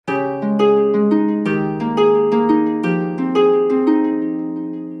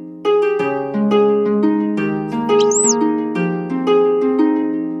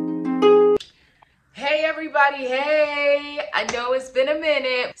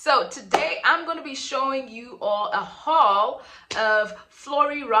So today I'm going to be showing you all a haul of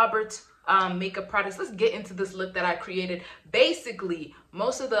Flori Roberts makeup products. Let's get into this look that I created. Basically,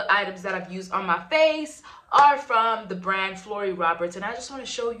 most of the items that I've used on my face are from the brand Flori Roberts, and I just want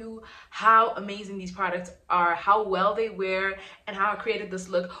to show you how amazing these products are, how well they wear, and how I created this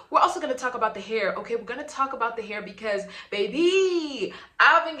look. We're also going to talk about the hair. Okay, we're going to talk about the hair because, baby,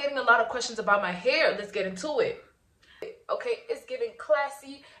 I've been getting a lot of questions about my hair. Let's get into it. Okay, it's giving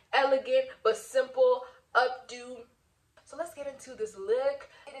classy, elegant, but simple, updo. So let's get into this look.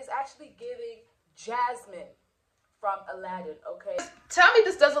 It is actually giving Jasmine from Aladdin, okay? Tell me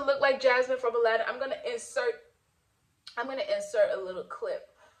this doesn't look like Jasmine from Aladdin. I'm gonna insert a little clip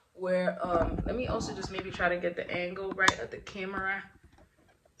where let me also just maybe try to get the angle right of the camera.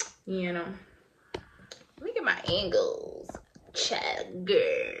 You know. Let me get my angles. Child,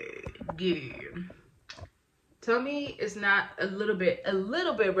 girl. Tell me it's not a little bit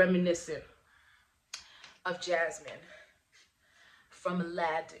reminiscent of Jasmine from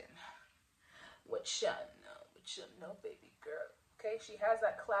Aladdin. What you know, baby girl. Okay, she has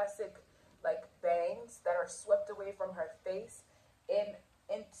that classic like bangs that are swept away from her face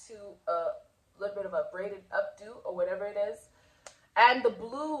into a little bit of a braided updo or whatever it is. And the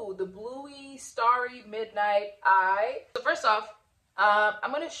bluey, starry midnight eye. So first off,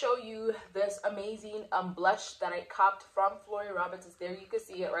 I'm going to show you this amazing blush that I copped from Flori Roberts. It's there, you can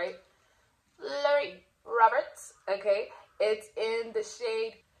see it, right? Flori Roberts, okay? It's in the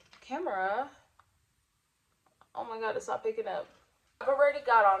shade Camera. Oh my god, it's not picking up. I've already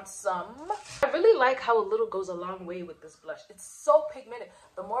got on some. I really like how a little goes a long way with this blush. It's so pigmented.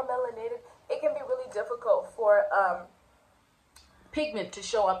 The more melanated, it can be really difficult for pigment to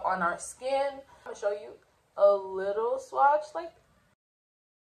show up on our skin. I'm going to show you a little swatch like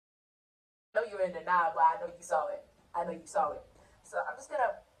I know you're in denial, but I know you saw it. So I'm just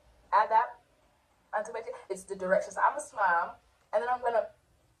gonna add that onto my cheek. It's the directions. I'm gonna smile, and then I'm gonna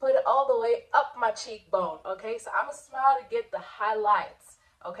put it all the way up my cheekbone. Okay, so I'm gonna smile to get the highlights.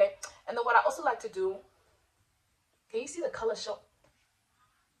 Okay, and then what I also like to do. Can you see the color show?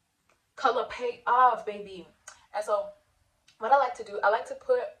 Color pay off, baby. And so what I like to do, I like to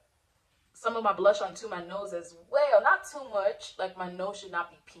put some of my blush onto my nose as well. Not too much. Like my nose should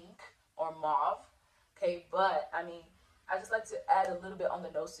not be pink or mauve, okay, but I mean, I just like to add a little bit on the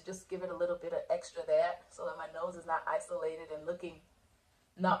nose to just give it a little bit of extra there so that my nose is not isolated and looking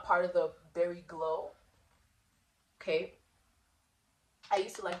not part of the berry glow. Okay, I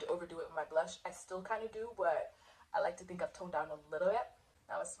used to like to overdo it with my blush. I still kind of do, but I like to think I've toned down a little bit.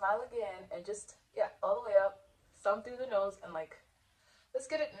 Now I smile again and just, yeah, all the way up, thumb through the nose, and like, let's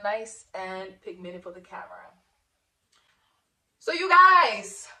get it nice and pigmented for the camera. So you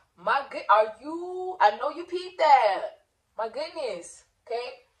guys, I know you peeped that. My goodness,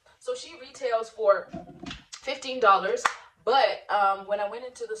 okay? So she retails for $15, but when I went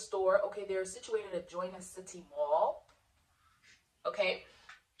into the store, okay, they're situated at Join-us City Mall, okay?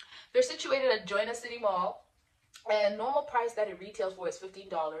 They're situated at Join-us City Mall, and normal price that it retails for is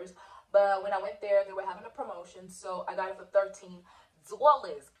 $15, but when I went there, they were having a promotion, so I got it for $13.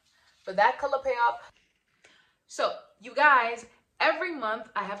 But that color payoff. So, you guys, every month,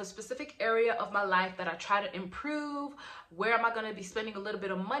 I have a specific area of my life that I try to improve. Where am I going to be spending a little bit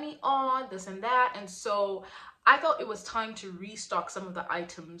of money on, this and that. And so I felt it was time to restock some of the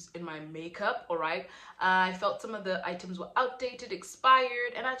items in my makeup, all right? I felt some of the items were outdated,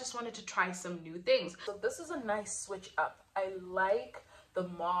 expired, and I just wanted to try some new things. So this is a nice switch up. I like the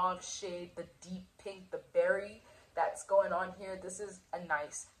mauve shade, the deep pink, the berry that's going on here. This is a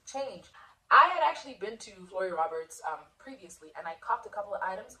nice change. I had actually been to Flori Roberts previously, and I copped a couple of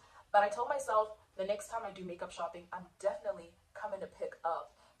items, but I told myself the next time I do makeup shopping, I'm definitely coming to pick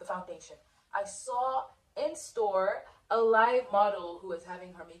up the foundation. I saw in store a live model who was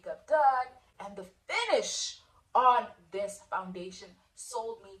having her makeup done, and the finish on this foundation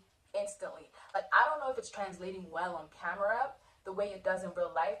sold me instantly. Like, I don't know if it's translating well on camera the way it does in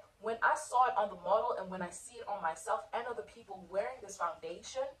real life. When I saw it on the model and when I see it on myself and other people wearing this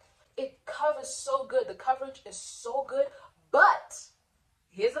foundation, it covers so good. The coverage is so good, but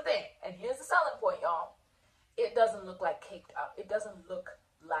here's the thing, and here's the selling point, y'all. It doesn't look like caked up. It doesn't look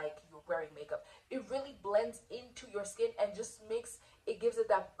like you're wearing makeup. It really blends into your skin and just gives it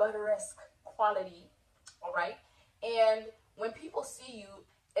that butter-esque quality, all right? And when people see you,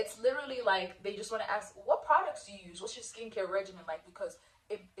 it's literally like they just want to ask, what products do you use? What's your skincare regimen like? Because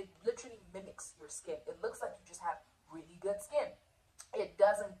it literally mimics your skin. It looks like you just have really good skin. It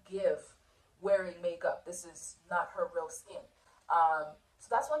doesn't give wearing makeup. This is not her real skin. So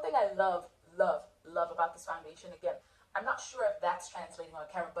that's one thing I love about this foundation. Again, I'm not sure if that's translating on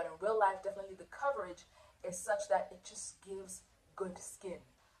camera, but in real life, definitely the coverage is such that it just gives good skin,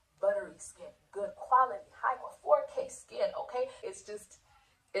 buttery skin, good quality, high 4K skin, okay? It's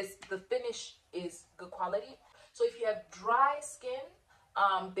the finish is good quality. So if you have dry skin,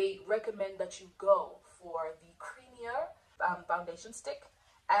 they recommend that you go for the creamier foundation stick.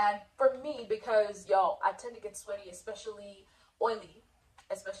 And for me, because y'all, I tend to get sweaty, especially oily,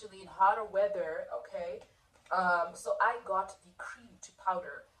 especially in hotter weather, okay? So I got the cream to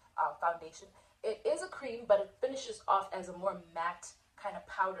powder foundation. It is a cream, but it finishes off as a more matte kind of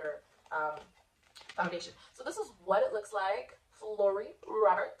powder foundation. So this is what it looks like. Flori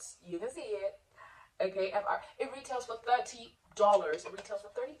Roberts, you can see it. Okay, it retails for $30. It retails for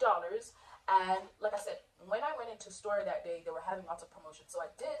 $30. And like I said, when I went into store that day, they were having lots of promotions. So I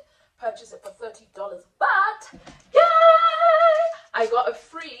did purchase it for $30. But yay! I got a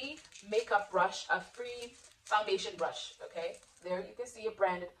free makeup brush, a free foundation brush. Okay, there you can see it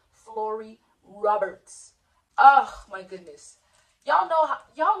branded Flori Roberts. Oh my goodness. Y'all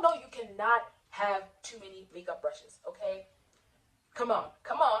know you cannot have too many makeup brushes, okay? Come on,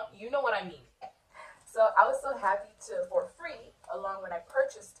 you know what I mean. So I was so happy to, for free, along when I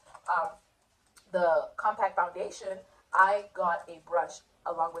purchased the compact foundation, I got a brush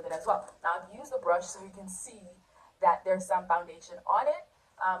along with it as well. Now I've used the brush so you can see that there's some foundation on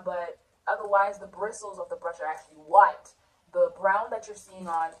it, but otherwise the bristles of the brush are actually white. The brown that you're seeing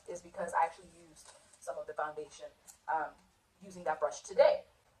on is because I actually used some of the foundation using that brush today.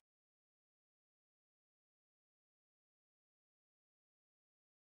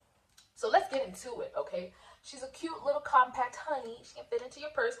 So let's get into it, okay? She's a cute little compact honey. She can fit into your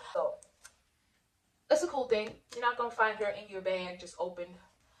purse. So that's a cool thing. You're not gonna find her in your bag just open.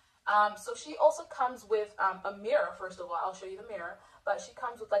 So she also comes with a mirror. First of all, I'll show you the mirror. But she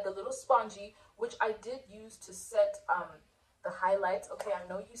comes with like a little spongy, which I did use to set the highlights. Okay, I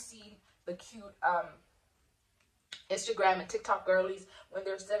know you see the cute Instagram and TikTok girlies when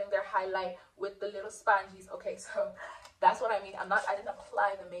they're setting their highlight with the little sponges. Okay, so that's what I mean. I didn't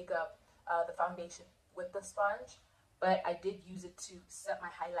apply the makeup, the foundation with the sponge, but I did use it to set my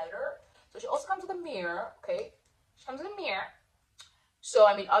highlighter. So she also comes with a mirror. Okay, she comes with a mirror. So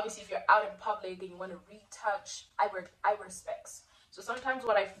I mean, obviously, if you're out in public and you want to retouch, I wear specs. So sometimes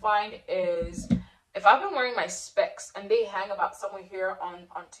what I find is if I've been wearing my specs and they hang about somewhere here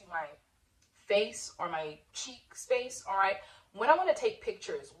onto my face or my cheek space, all right, when I want to take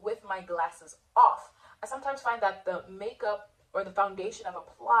pictures with my glasses off, I sometimes find that the makeup or the foundation I've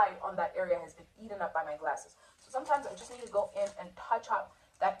applied on that area has been eaten up by my glasses. So sometimes I just need to go in and touch up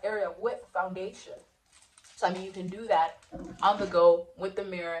that area with foundation. So I mean, you can do that on the go with the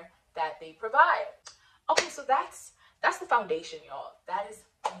mirror that they provide. Okay, so that's the foundation, y'all. That is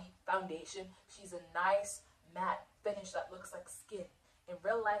the foundation. She's a nice matte finish that looks like skin. In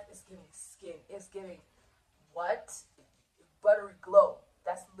real life, it's giving skin. It's giving what? Buttery glow.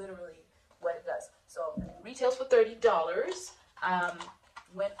 That's literally what it does. So retails for $30.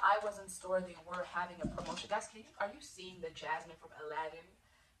 When I was in store, they were having a promotion. Guys, are you seeing the Jasmine from Aladdin?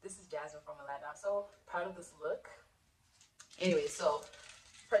 This is Jasmine from Aladdin. I'm so proud of this look. Anyway, so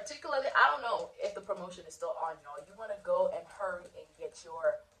particularly, I don't know if the promotion is still on, y'all. You want to go and hurry and get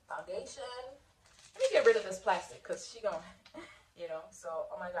your foundation. Let me get rid of this plastic because she gonna, you know. So,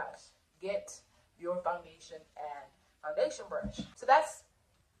 oh my gosh, get your foundation and foundation brush. So that's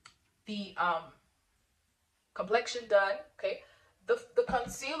the complexion done. Okay. The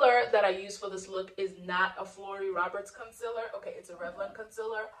concealer that I use for this look is not a Flori Roberts concealer. Okay, it's a Revlon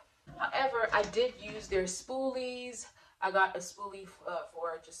concealer. However, I did use their spoolies. I got a spoolie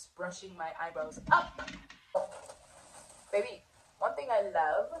for just brushing my eyebrows up. Baby, one thing I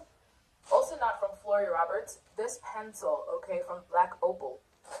love, also not from Flori Roberts, this pencil, okay, from Black Opal.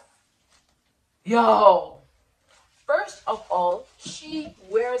 Yo! First of all, she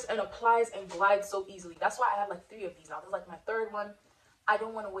wears and applies and glides so easily. That's why I have like 3 of these now. This is like my 3rd one. I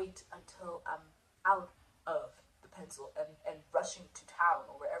don't want to wait until I'm out of the pencil and rushing to town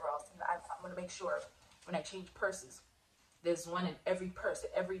or wherever else. I'm going to make sure when I change purses, there's one in every purse.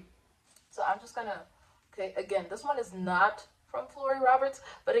 So I'm just going to, okay, again, this one is not from Flori Roberts.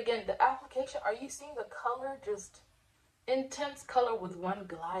 But again, the application, are you seeing the color? Just intense color with one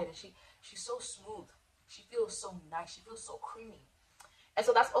glide. And she's so smooth. She feels so nice. She feels so creamy. And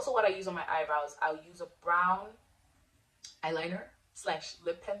so that's also what I use on my eyebrows. I'll use a brown eyeliner /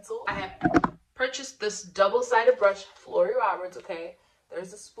 lip pencil. I have purchased this double-sided brush, Flori Roberts, okay?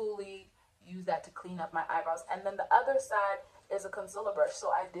 There's a spoolie. Use that to clean up my eyebrows. And then the other side is a concealer brush. So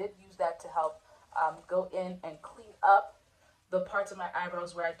I did use that to help go in and clean up the parts of my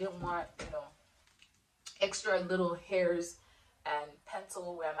eyebrows where I didn't want, you know, extra little hairs and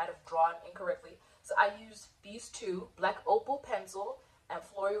pencil where I might have drawn incorrectly. So I used these two, Black Opal Pencil and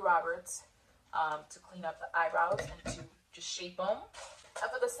Flori Roberts, to clean up the eyebrows and to just shape them.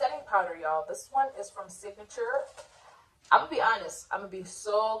 And for the setting powder, y'all, this one is from Signature. I'm gonna be honest. I'm gonna be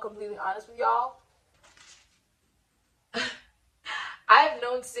so completely honest with y'all. I've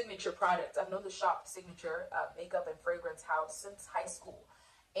known Signature products. I've known the shop Signature makeup and fragrance house since high school,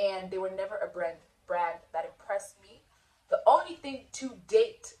 and they were never a brand that impressed me. The only thing to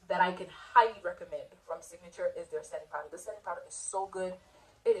date that I can highly recommend from Signature is their setting powder. The setting powder is so good.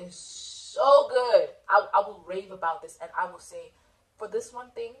 It is so good. I will rave about this, and I will say, for this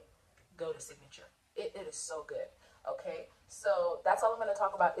one thing, go to Signature. It is so good. Okay, so that's all I'm going to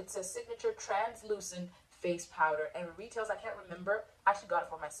talk about. It's a Signature translucent face powder, and it retails, I can't remember. I actually got it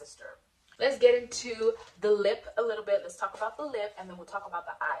for my sister. Let's get into the lip a little bit. Let's talk about the lip, and then we'll talk about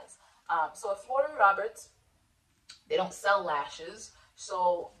the eyes. So at Flori Roberts, they don't sell lashes,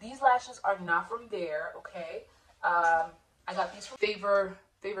 so these lashes are not from there. Okay, I got these from Favor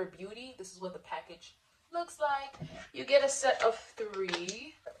Beauty. This is what the package looks like. You get a set of 3.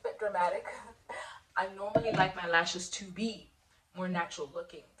 A bit dramatic. I normally like my lashes to be more natural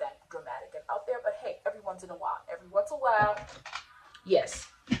looking than dramatic and out there, but hey, every once in a while, yes.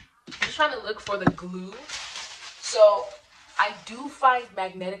 I'm just trying to look for the glue. So I do find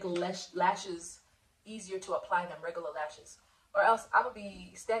magnetic lashes easier to apply than regular lashes, or else I'm gonna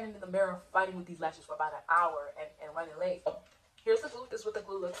be standing in the mirror fighting with these lashes for about an hour and running late. Here's the glue. This is what the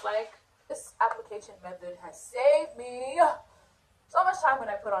glue looks like. This application method has saved me so much time when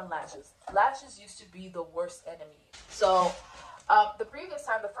I put on lashes. Lashes used to be the worst enemy. So the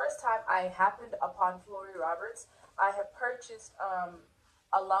first time I happened upon Flori Roberts, I have purchased,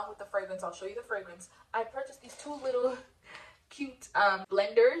 along with the fragrance, I'll show you the fragrance, I purchased these 2 little cute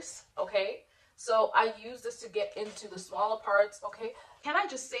blenders, okay? So I use this to get into the smaller parts, okay? Can I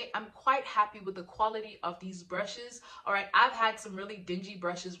just say I'm quite happy with the quality of these brushes, all right? I've had some really dingy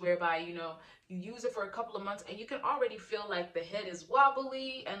brushes whereby, you know, you use it for a couple of months and you can already feel like the head is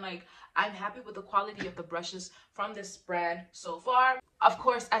wobbly, and like, I'm happy with the quality of the brushes from this brand so far. Of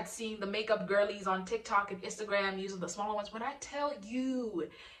course, I've seen the makeup girlies on TikTok and Instagram using the smaller ones. When I tell you,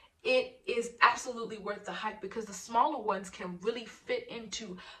 it is absolutely worth the hype, because the smaller ones can really fit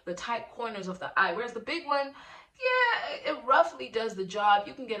into the tight corners of the eye, whereas the big one, yeah, it roughly does the job.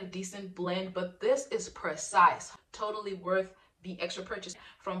 You can get a decent blend, but this is precise. Totally worth the extra purchase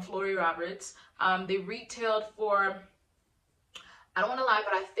from Flori Roberts. They retailed for, I don't want to lie,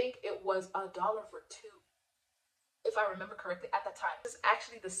 but I think it was $1 for 2, if I remember correctly at the time. This is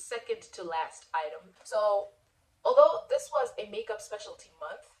actually the second to last item. So although this was a makeup specialty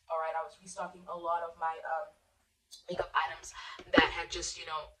month, all right, I was restocking a lot of my makeup items that had just, you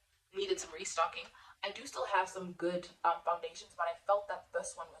know, needed some restocking. I do still have some good foundations, but I felt that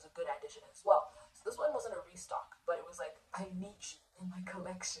this one was a good addition as well. So this one wasn't a restock, but it was like, I need you in my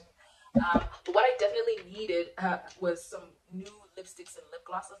collection. But what I definitely needed was some new lipsticks and lip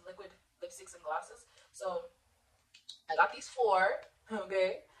glosses, liquid lipsticks and glosses. So I got these 4,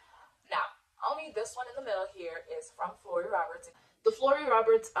 okay? Now, only this one in the middle here is from Flori Roberts. The Flori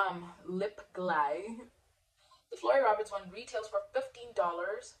Roberts lip glide. The Flori Roberts one retails for $15,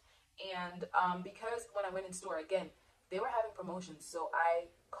 and because when I went in store again, they were having promotions, so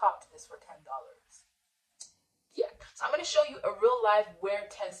I copped this for $10. Yeah, so I'm going to show you a real live wear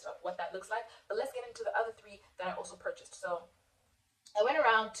test of what that looks like, but let's get into the other 3 that I also purchased. So I went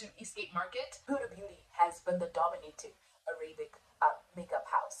around to Eastgate Market. Huda Beauty has been the dominating Arabic makeup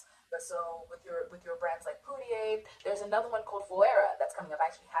house. But so with your brands like Pudaier, there's another one called Flori that's coming up.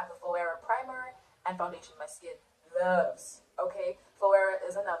 I actually have the Flori primer and foundation my skin loves. Okay, Flori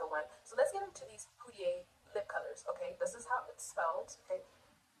is another one. So let's get into these Pudaier lip colors. Okay, this is how it's spelled. Okay,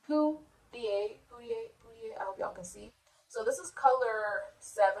 Pudaier. I hope y'all can see. So this is color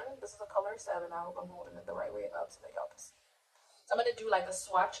 7. This is a color 7. I hope I'm holding it the right way up so that y'all can see. So I'm gonna do like a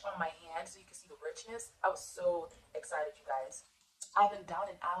swatch on my hand so you can see the richness. I was so excited, you guys. I've been down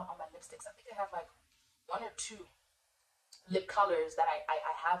and out on my lipsticks. I think I have like 1 or 2 lip colors that I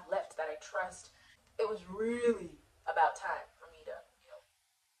have left that I trust. It was really about time for me to, you know,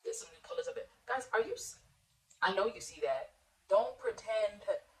 get some new colors of it. Guys, I know you see that. Don't pretend.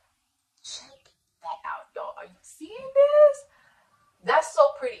 Check that out, y'all. Are you seeing this? That's so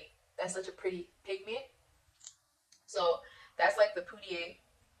pretty. That's such a pretty pigment. So that's like the Pudaier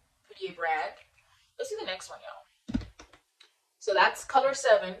brand. Let's see the next one, y'all. So that's color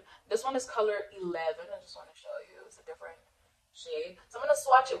 7. This one is color 11. I just want to show you. It's a different shade. So I'm going to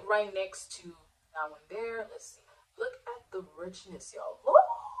swatch it right next to that one there. Let's see. Look at the richness, y'all.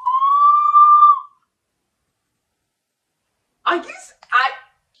 I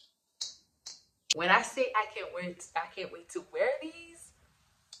when I say I can't wait to wear these.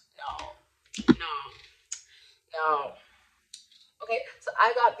 No, no, no. Okay, so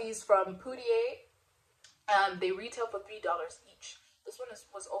I got these from Pudaier. They retail for $3 each. This one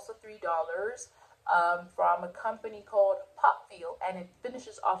was also $3 from a company called Popfeel, and it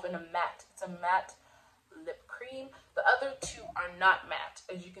finishes off in a matte. It's a matte lip cream. The other two are not matte.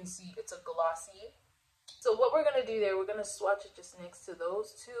 As you can see, it's a glossy. So what we're gonna do there, we're gonna swatch it just next to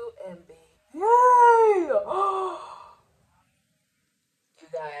those two, and baby, yay! You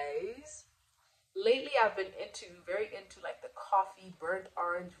guys, lately I've been very into like the coffee burnt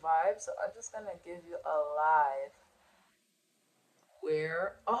orange vibe. So I'm just gonna give you a live.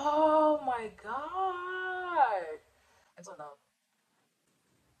 Where? Oh my god! I don't know.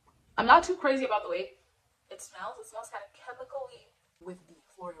 I'm not too crazy about the way it smells. It smells kind of chemically with the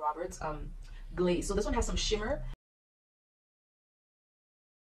Flori Roberts glaze. So this one has some shimmer.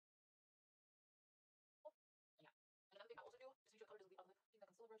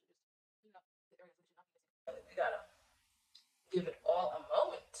 You gotta give it all a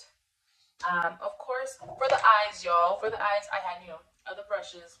moment. Of course, for the eyes, y'all. For the eyes, I had other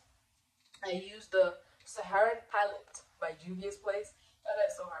brushes. I used the Saharan palette by Juvia's Place.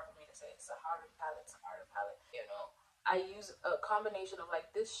 That's so hard for me to say. Saharan palette, Saharan palette. I use a combination of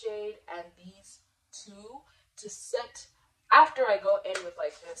like this shade and these two to set. After I go in with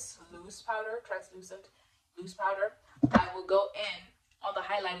like this loose powder, translucent loose powder, I will go in on the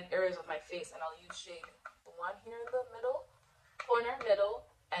highlighted areas of my face, and I'll use shade one here in the middle, corner, middle,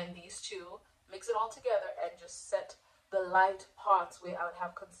 and these two. Mix it all together and just set the light parts where I would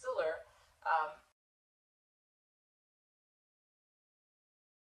have concealer.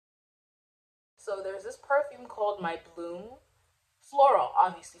 So there's this perfume called My Bloom. Floral,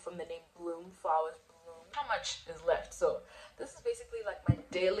 obviously, from the name Bloom, flowers bloom. How much is left? So this is basically like my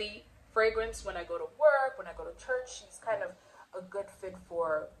daily fragrance when I go to work, when I go to church. She's kind of a good fit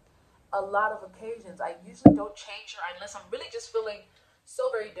for a lot of occasions. I usually don't change her unless I'm really just feeling so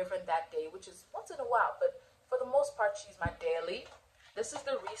very different that day, which is once in a while. But for the most part, she's my daily. This is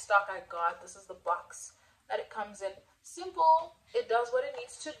the restock I got. This is the box that it comes in. Simple. It does what it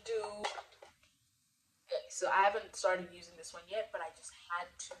needs to do. So I haven't started using this one yet, but I just had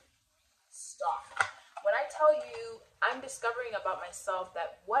to stop. When I tell you, I'm discovering about myself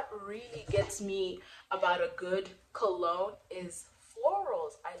that what really gets me about a good cologne is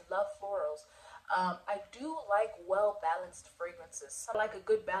florals. I love florals. I do like well-balanced fragrances. I like a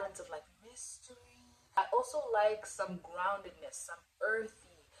good balance of like mystery. I also like some groundedness, some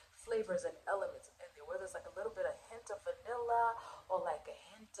earthy flavors and elements in there, where there's like a little bit of hint of vanilla or like a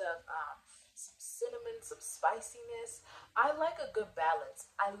hint of some cinnamon, some spiciness. I like a good balance.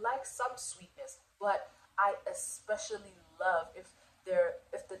 I like some sweetness, but I especially love if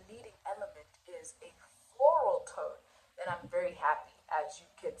the leading element is a floral tone, then I'm very happy, as you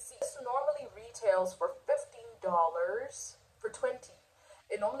can see. This normally retails for $15 for 20.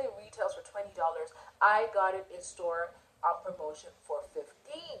 It normally retails for $20. I got it in store on promotion for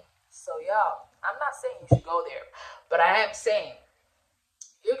 15. So y'all, I'm not saying you should go there, but I am saying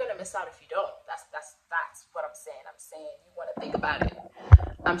you're gonna miss out if you don't. That's what I'm saying. I'm saying you want to think about it.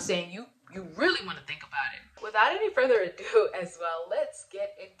 I'm saying you really want to think about it. Without any further ado, as well, let's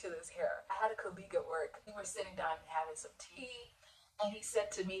get into this hair. I had a colleague at work. We were sitting down and having some tea, and he said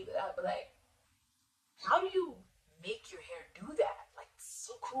to me that, like, how do you make your hair do that? Like, it's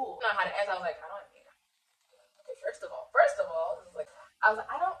so cool. I don't know how to answer. I was like, I don't know. Okay, first of all, like, I was like,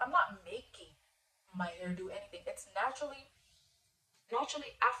 I'm not making my hair do anything. It's naturally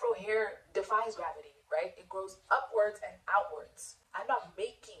Afro hair defies gravity, right? It grows upwards and outwards. I'm not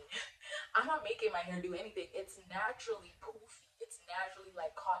making my hair do anything. It's naturally poofy. It's naturally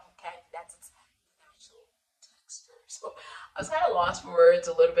like cotton candy. That's its natural texture. So I was kind of lost for words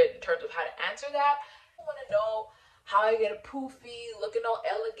a little bit in terms of how to answer that. I want to know how I get a poofy, looking all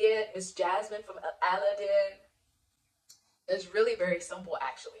elegant, Miss Jasmine from Aladdin. It's really very simple,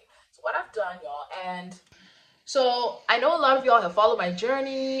 actually. So what I've done, y'all, and so I know a lot of y'all have followed my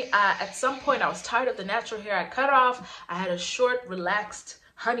journey. At some point, I was tired of the natural hair I cut off. I had a short, relaxed,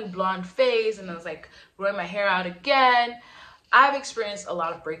 honey blonde phase, and I was like growing my hair out again. I've experienced a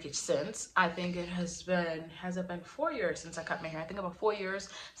lot of breakage since. I think has it been 4 years since I cut my hair? I think about 4 years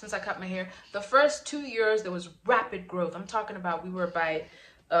since I cut my hair. The first 2 years, there was rapid growth. I'm talking about we were by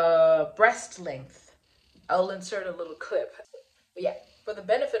breast length. I'll insert a little clip. But yeah, for the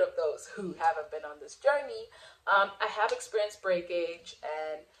benefit of those who haven't been on this journey, I have experienced breakage,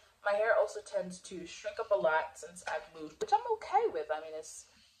 and my hair also tends to shrink up a lot since I've moved, which I'm okay with. I mean, it's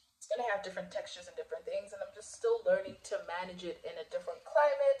gonna have different textures and different things, and I'm just still learning to manage it in a different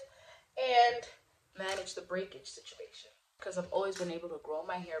climate and manage the breakage situation, because I've always been able to grow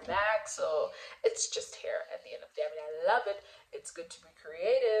my hair back. So it's just hair at the end of the day. I mean, I love it. It's good to be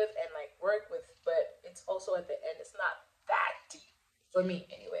creative and like work with, but it's also at the end, it's not that deep for me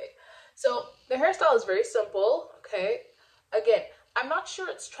anyway. So the hairstyle is very simple. Okay, again, I'm not sure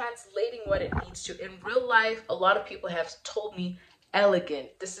it's translating what it needs to. In real life, a lot of people have told me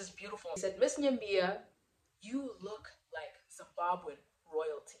elegant. This is beautiful. They said, Miss Nyambia, you look like Zimbabwean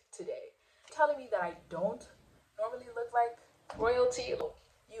royalty today. Telling me that I don't normally look like royalty.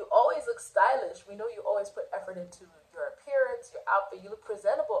 You always look stylish. We know you always put effort into your appearance, your outfit. You look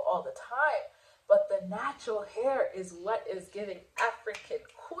presentable all the time. But the natural hair is what is giving African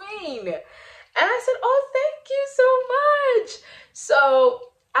queen. And I said, oh, thank you so much.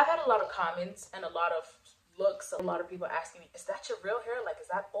 So I've had a lot of comments and a lot of looks, a lot of people asking me, is that your real hair? Like, is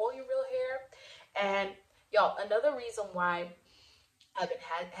that all your real hair? And y'all, another reason why I've been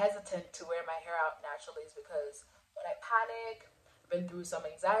hesitant to wear my hair out naturally is because when I panic, I've been through some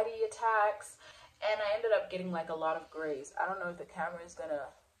anxiety attacks, and I ended up getting like a lot of grays. I don't know if the camera is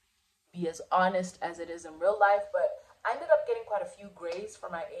gonna be as honest as it is in real life, but I ended up getting quite a few grays for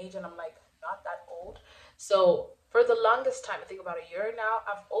my age, and I'm like not that old. So for the longest time, I think about a year now,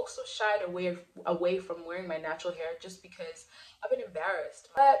 I've also shied away from wearing my natural hair just because I've been embarrassed.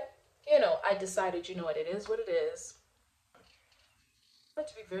 But you know, I decided, you know what, it is what it is. I want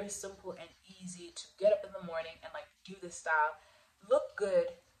it to be very simple and easy to get up in the morning and like do this style, look good,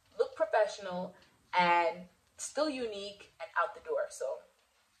 look professional, and still unique and out the door. So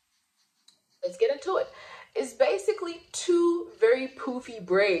let's get into it. It's basically two very poofy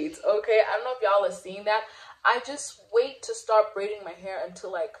braids, okay? I don't know if y'all are seeing that. I just wait to start braiding my hair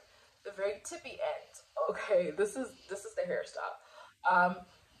until like the very tippy end. Okay, this is the hairstyle.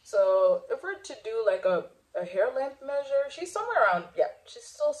 So if we're to do like a hair length measure, she's somewhere around, yeah, she's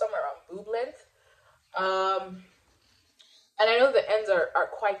still somewhere around boob length. And I know the ends are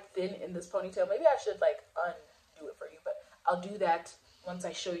quite thin in this ponytail. Maybe I should like undo it for you, but I'll do that once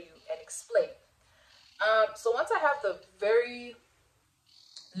I show you and explain. So once I have the very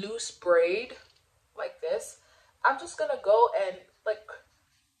loose braid like this, I'm just gonna go and like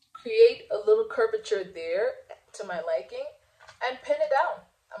create a little curvature there to my liking and pin it down.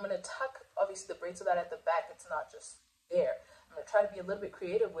 I'm gonna tuck obviously the braid so that at the back it's not just there. I'm gonna try to be a little bit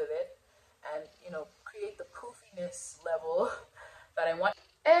creative with it and, you know, create the poofiness level that I want.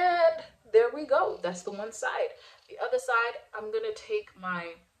 And there we go. That's the one side. The other side, I'm gonna take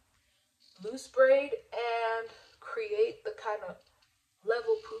my loose braid and create the kind of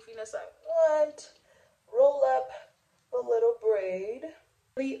level poofiness I want. Roll up a little braid.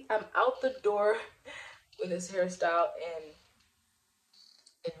 I'm out the door with this hairstyle in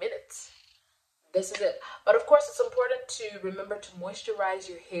minutes. This is it. But of course, it's important to remember to moisturize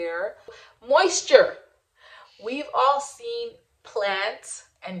your hair. Moisture. We've all seen plants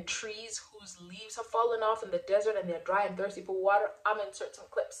and trees whose leaves have fallen off in the desert and they're dry and thirsty for water. I'm gonna insert some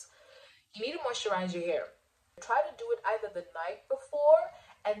clips. You need to moisturize your hair. Try to do it either the night before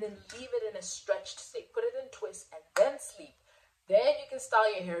and then leave it in a stretched state. Put it in twists and then sleep. Then you can style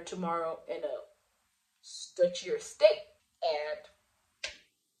your hair tomorrow in a stretchier state and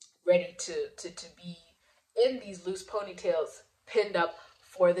ready to be in these loose ponytails pinned up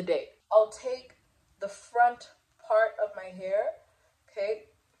for the day. I'll take the front part of my hair, okay,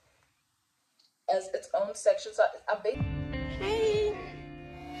 as its own section. So I'm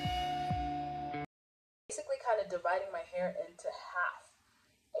basically kind of dividing my hair into half,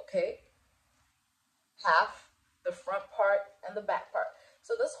 okay? Half, the front part and the back part.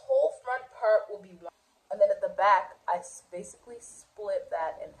 So this whole front part will be one. And then at the back, I basically split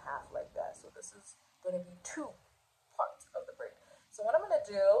that in half like that. So this is going to be two parts of the braid. So what I'm going to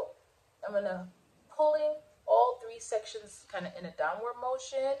do, I'm going to pulling all three sections kind of in a downward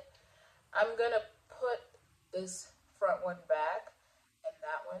motion. I'm going to put this front one back and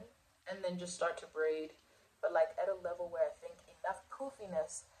that one, and then just start to braid, but like at a level where I think enough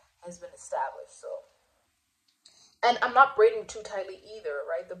poofiness has been established. So, and I'm not braiding too tightly either,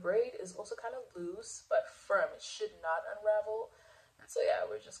 right? The braid is also kind of loose, but firm. It should not unravel. And so yeah,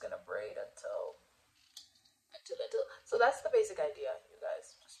 we're just gonna braid until. So that's the basic idea, you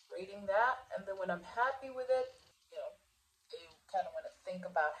guys. Just braiding that, and then when I'm happy with it, you know, you kind of want to think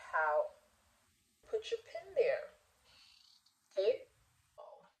about how to put your pin there. Okay.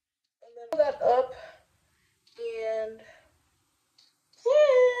 And then pull that up and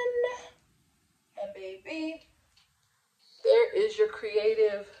pin. And baby, there is your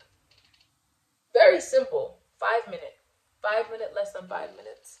creative, very simple 5 minute, less than 5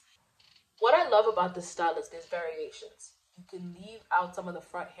 minutes. love about this style is there's variations. You can leave out some of the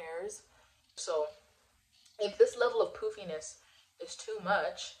front hairs. So if this level of poofiness is too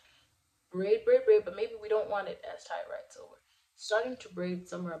much, braid, braid, braid, but maybe we don't want it as tight, right? So we're starting to braid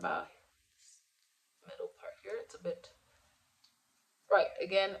somewhere about middle part here. It's a bit, right,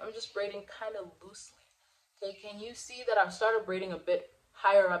 again, I'm just braiding kind of loosely. Okay, can you see that I've started braiding a bit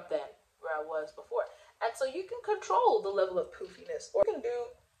higher up than where I was before? And so you can control the level of poofiness, or you can do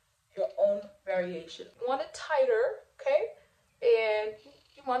your own variation. You want it tighter, okay? And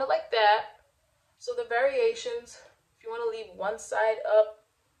you want it like that. So the variations, if you want to leave one side up,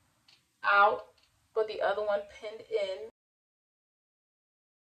 out, but the other one pinned in,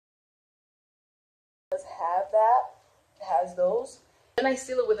 it does have that. It has those. Then I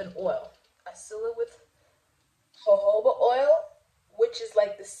seal it with an oil. I seal it with jojoba oil, which is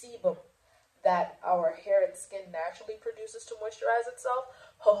like the sebum that our hair and skin naturally produces to moisturize itself.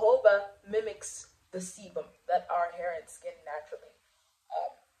 Jojoba mimics the sebum that our hair and skin naturally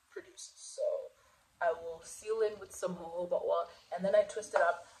produces. So I will seal in with some jojoba oil, and then I twist it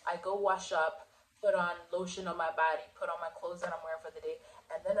up. I go wash up, put on lotion on my body, put on my clothes that I'm wearing for the day,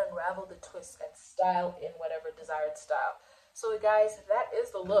 and then unravel the twist and style in whatever desired style. So guys, that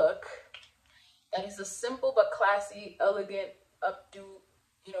is the look. That is a simple but classy, elegant updo,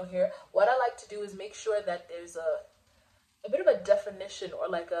 hair. What I like to do is make sure that there's a bit of a definition, or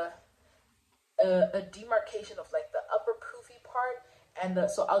like a demarcation of like the upper poofy part, and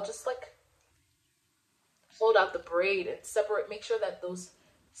so I'll just like fold out the braid and separate, make sure that those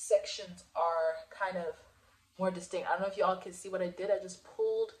sections are kind of more distinct. I don't know if y'all can see what I did. I just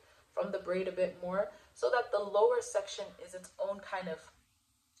pulled from the braid a bit more so that the lower section is its own kind of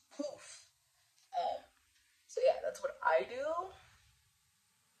poof. So yeah, that's what I do.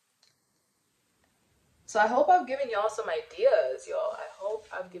 So I hope I've given y'all some ideas, y'all. I hope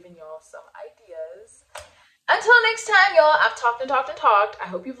I've given y'all some ideas. Until next time, y'all, I've talked and talked and talked. I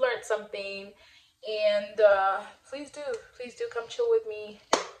hope you've learned something. And please do come chill with me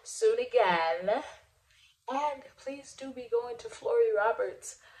soon again. And please do be going to Flori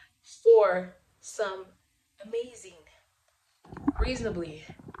Roberts for some amazing, reasonably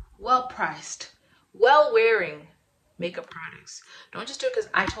well-priced, well-wearing makeup products. Don't just do it because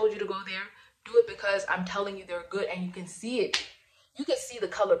I told you to go there. Do it because I'm telling you they're good, and you can see it. You can see the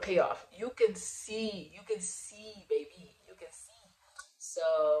color payoff. You can see, baby. You can see.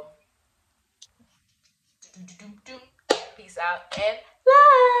 So, peace out and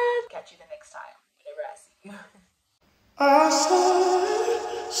love. Catch you the next time, whenever I see you. I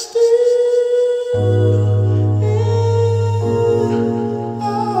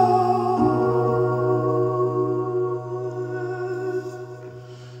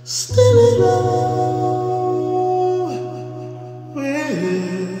said, still.